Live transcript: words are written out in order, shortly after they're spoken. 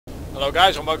Hello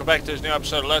guys and welcome back to this new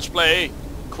episode of Let's Play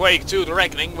Quake 2 The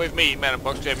Reckoning with me,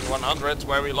 ManInBoxGaming100.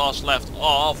 Where we last left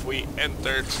off, we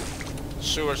entered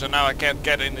sewers and now I can't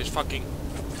get in this fucking...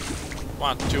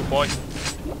 1, 2 boy.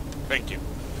 Thank you.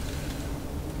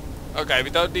 Okay, we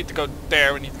don't need to go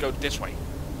there, we need to go this way.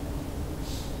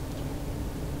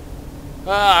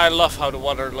 I love how the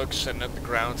water looks and at the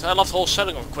ground. I love the whole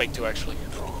setting of Quake 2 actually.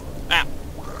 Ah,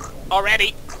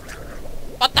 already?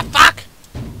 What the fuck?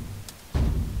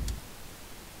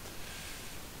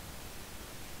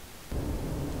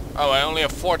 Oh, I only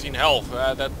have 14 health.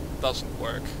 That doesn't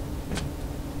work.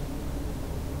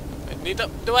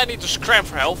 Do I need to scram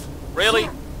for health? Really?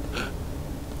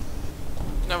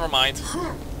 Never mind.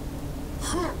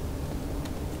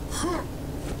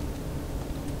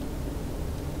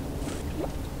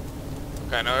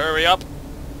 Okay, now hurry up.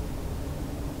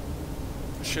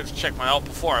 I should have checked my health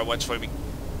before I went swimming.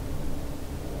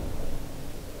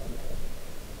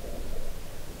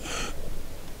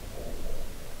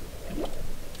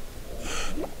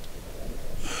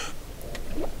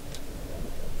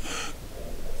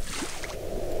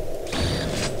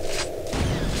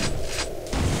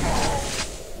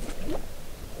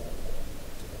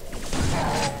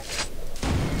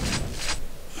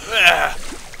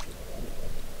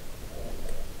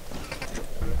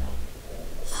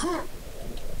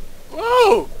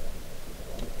 Whoa!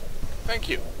 Thank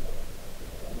you.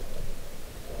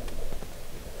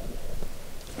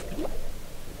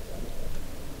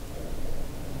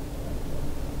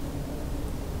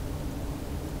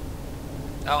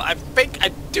 Now I think I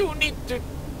do need to...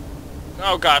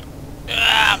 Oh god.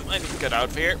 I need to get out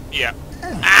of here. Yeah.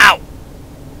 Ow!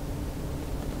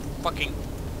 Fucking...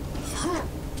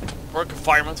 work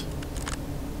environment.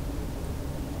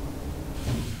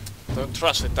 Don't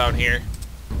trust it down here.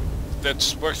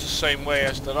 That works the same way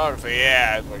as that other thing.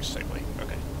 Yeah, it works the same way.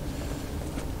 Okay.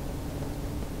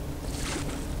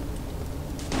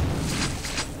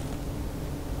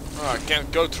 Oh, I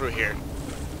can't go through here.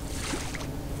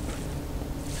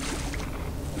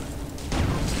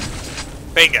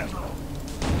 Bingo.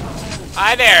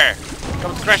 Hi there!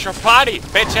 Come to crash your party,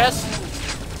 bitches!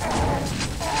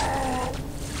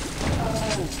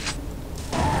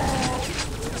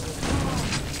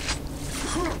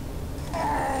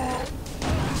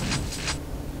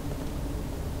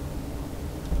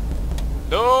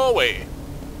 No way!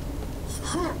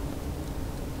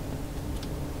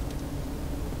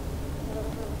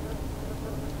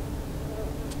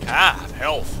 God,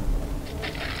 health.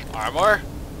 Armor.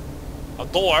 A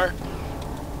door.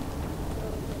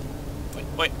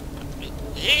 Wait.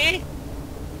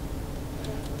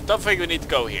 Don't think we need to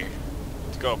go here.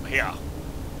 Let's go up here.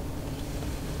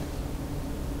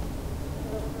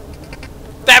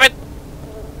 Damn it!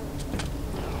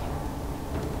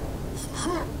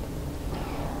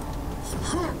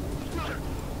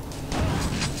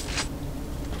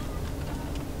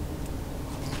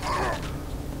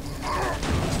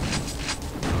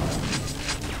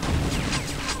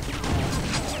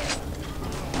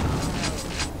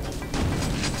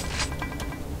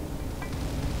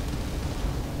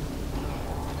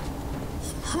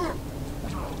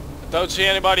 Don't see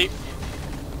anybody.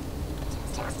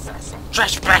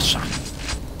 Trespasser.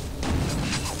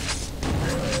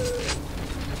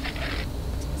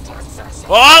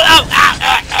 Oh,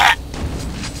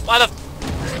 what a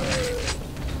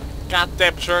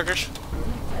goddamn circus.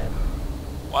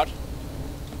 What?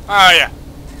 Oh yeah.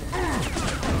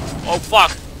 Oh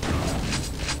fuck.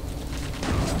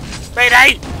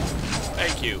 Mayday!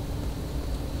 Thank you.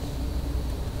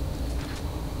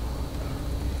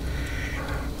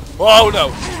 Oh no!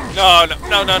 No!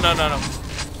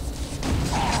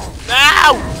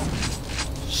 No!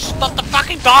 Stop the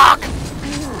fucking dog!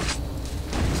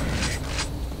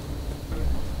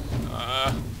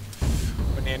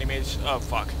 When the enemies... Oh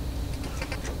fuck.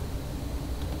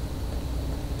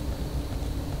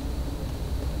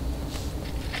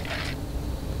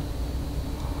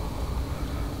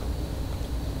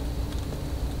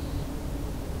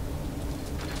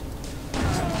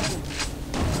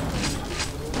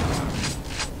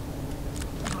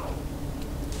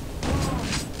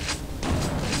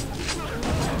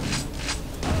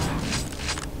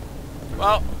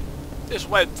 Well, this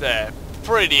went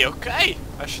pretty okay,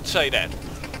 I should say that.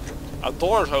 Our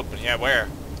door's open, yeah, where?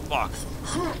 Fuck.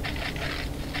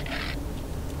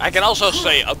 I can also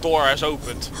say a door has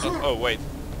opened. Oh wait.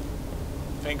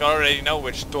 I think I already know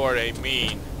which door they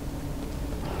mean.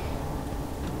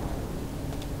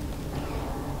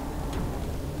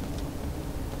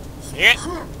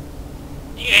 Yeah.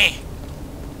 Yeah.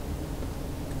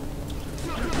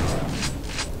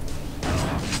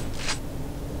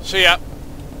 See ya.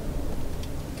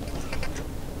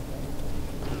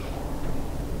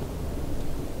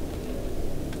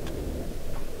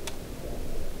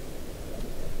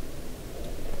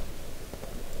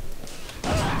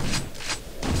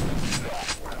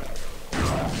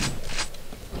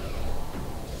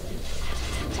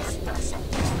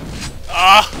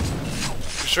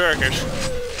 berserkers.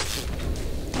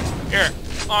 Here,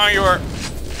 on your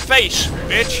face,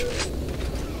 bitch.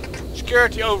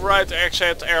 Security override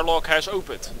exit airlock has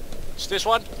opened. Is this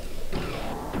one?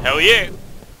 Hell yeah.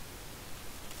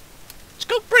 It's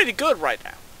going pretty good right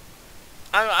now.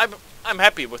 I'm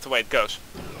happy with the way it goes.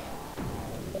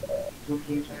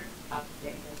 Computer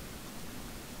updated.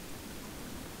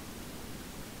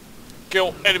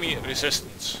 Kill enemy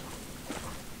resistance.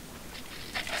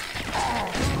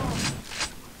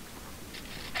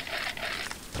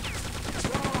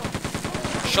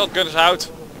 Shotgun is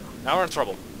out. Now we're in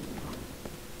trouble.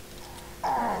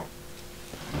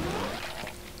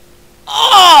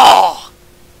 Oh!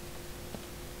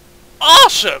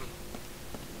 Awesome!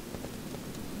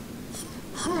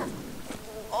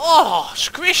 Oh,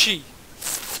 squishy!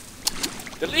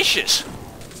 Delicious!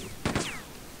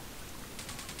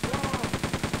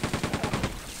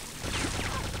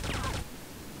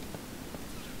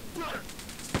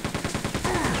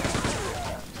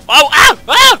 Oh, ow!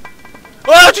 Ow!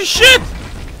 Oh, shit!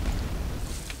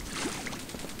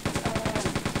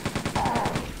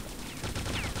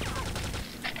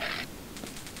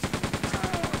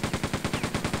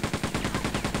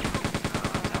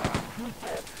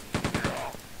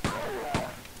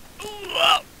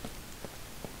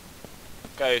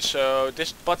 Okay, so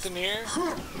this button here,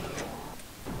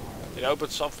 it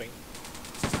opens something.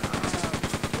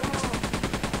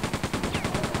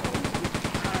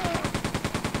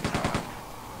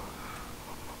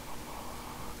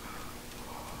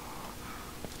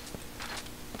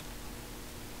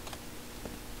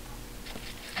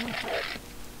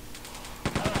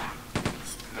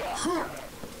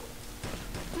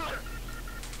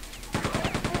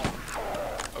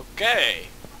 Okay,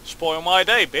 spoil my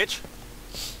day, bitch.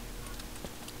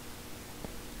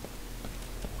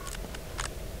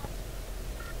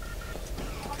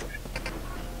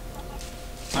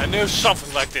 I knew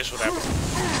something like this would happen.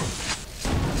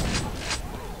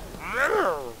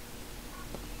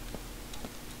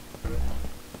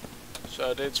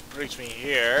 So this brings me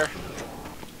here.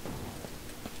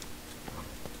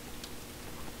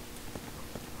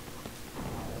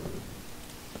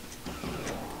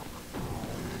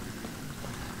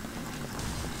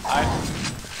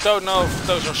 I don't know if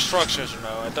those are structures or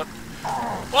no. I don't.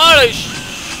 Holy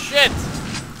shit!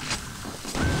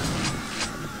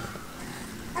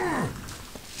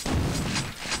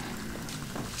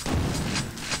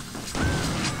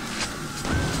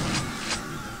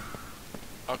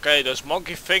 Okay, those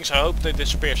monkey things, I hope they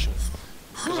disappear soon.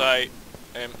 Because I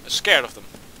am scared of them.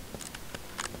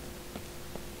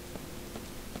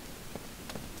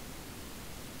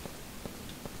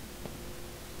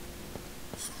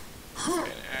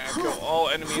 Okay, kill all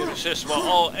enemy resist while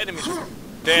all enemies are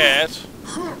dead.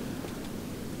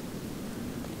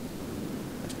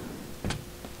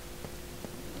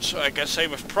 So I can say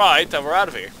with pride that we're out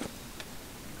of here.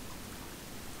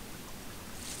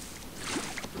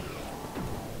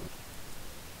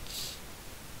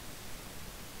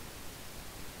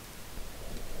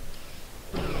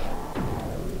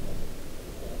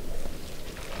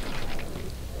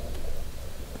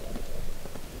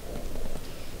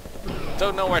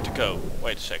 Don't know where to go.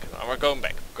 Wait a second. Oh, we're going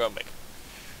back. We're going back.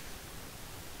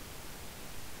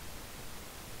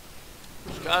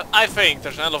 I think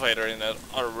there's an elevator in that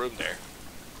other room there.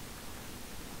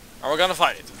 And we're gonna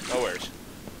find it. No worries.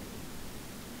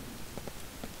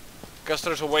 Because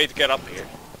there's a way to get up here.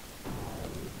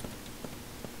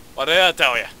 What did I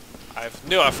tell you? I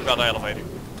knew I forgot the elevator.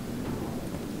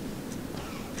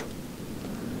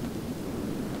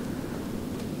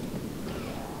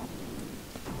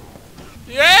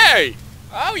 Yay!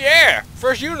 Oh yeah!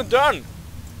 First unit done!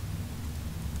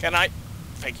 Can I?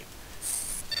 Thank you.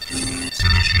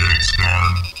 Initiate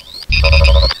scan.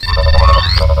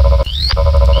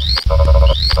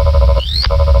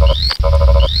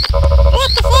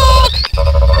 What the fuck?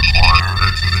 Require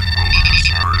exiting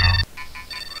wilderness area.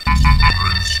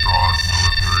 Entering Strahd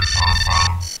military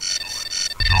compound.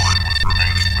 Join with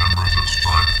remaining members of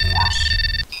Strike Force.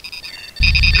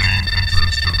 Gain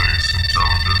entrance to base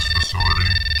intelligence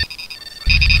facility.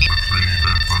 Retrieve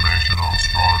information on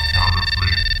Strahd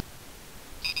counterfleet.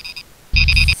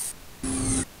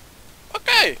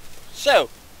 Okay, so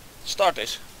start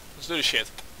this. Let's do this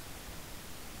shit.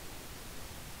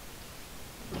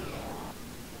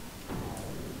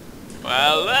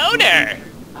 Well, hello there.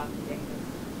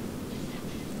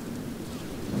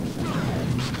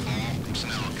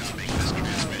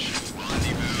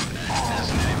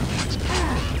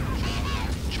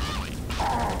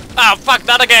 Ah, fuck,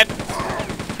 not again!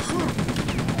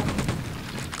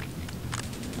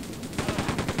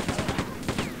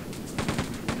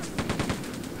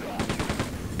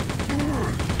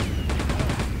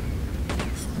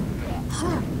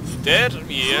 dead?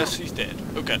 Yes, he's dead.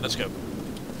 Okay, let's go.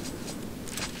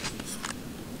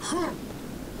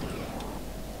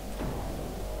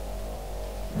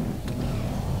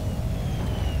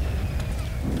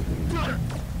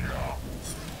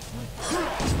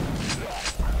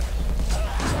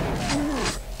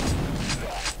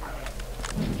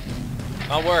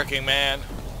 Not working, man.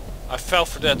 I fell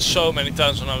for that so many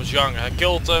times when I was young. I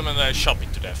killed them and they shot me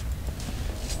to death.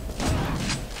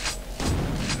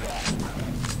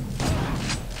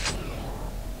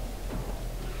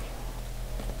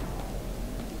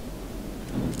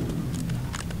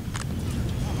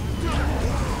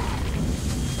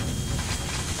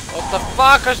 What the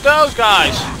fuck is those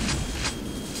guys?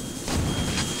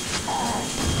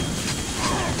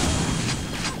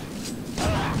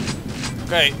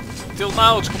 Okay, till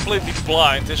now it's completely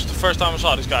blind. This is the first time I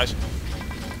saw these guys.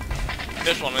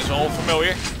 This one is all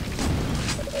familiar.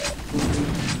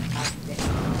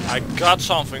 I got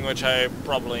something which I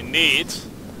probably need.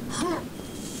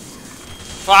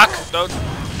 Fuck! Don't...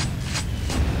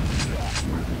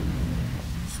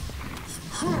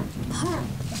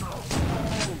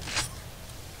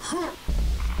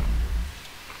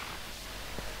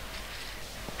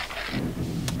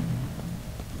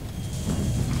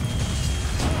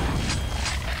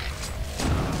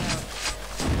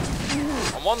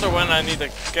 I wonder when I need to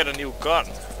get a new gun.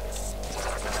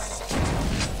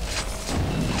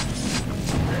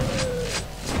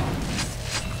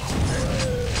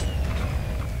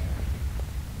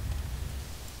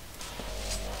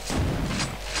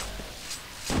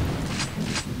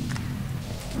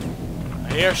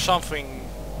 I hear something...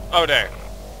 Oh, there.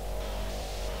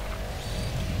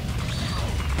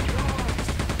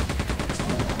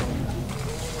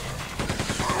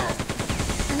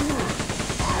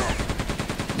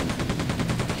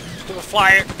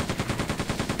 Flyer.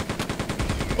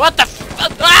 What the f-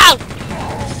 Oh!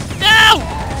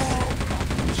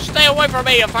 No! Stay away from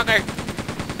me, you fucker!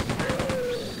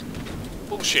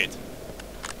 Bullshit.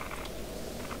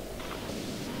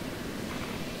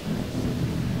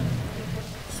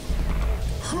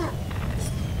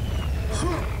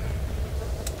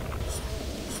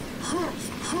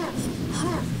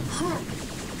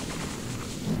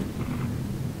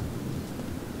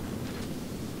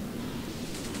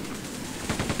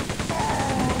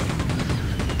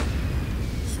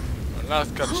 Now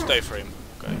I've got to stay for him.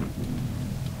 Okay.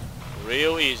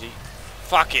 Real easy.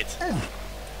 Fuck it.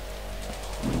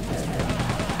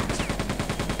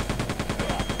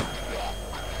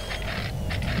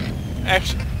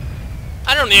 X.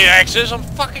 I don't need access. I'm a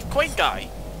fucking Quake guy.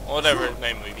 Or whatever his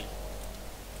name may be.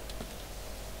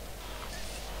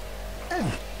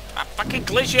 I fucking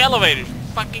glitchy elevators.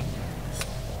 Fucking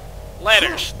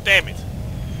ladders. Damn it.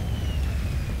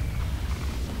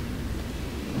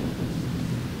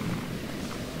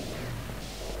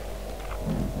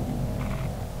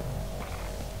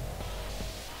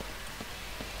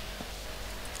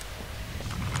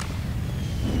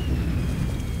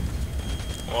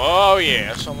 Oh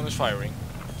yeah, someone is firing.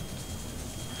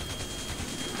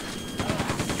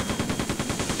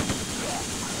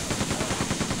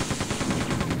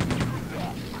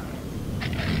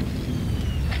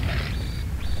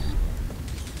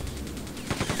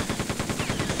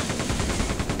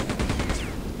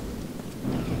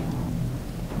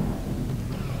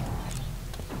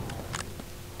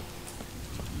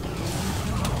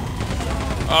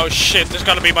 Oh shit, this is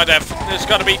gonna be my death. This is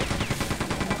gonna be...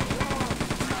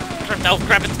 No,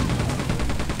 grab it!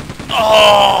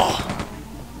 Oh!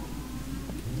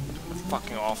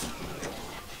 Fucking off.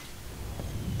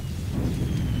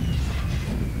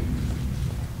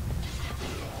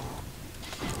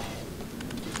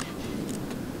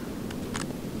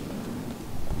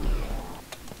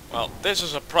 Well, this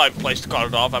is a prime place to cut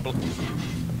it off, I believe.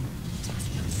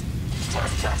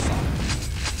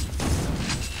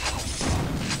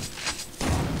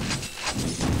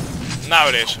 Now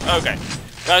it is. Okay.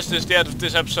 Guys, this is the end of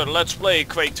this episode of Let's Play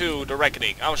Quake 2 The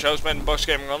Reckoning. I was your host, Box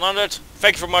Gaming 100.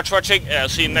 Thank you very much for watching, and I'll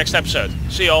see you in the next episode.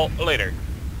 See you all later.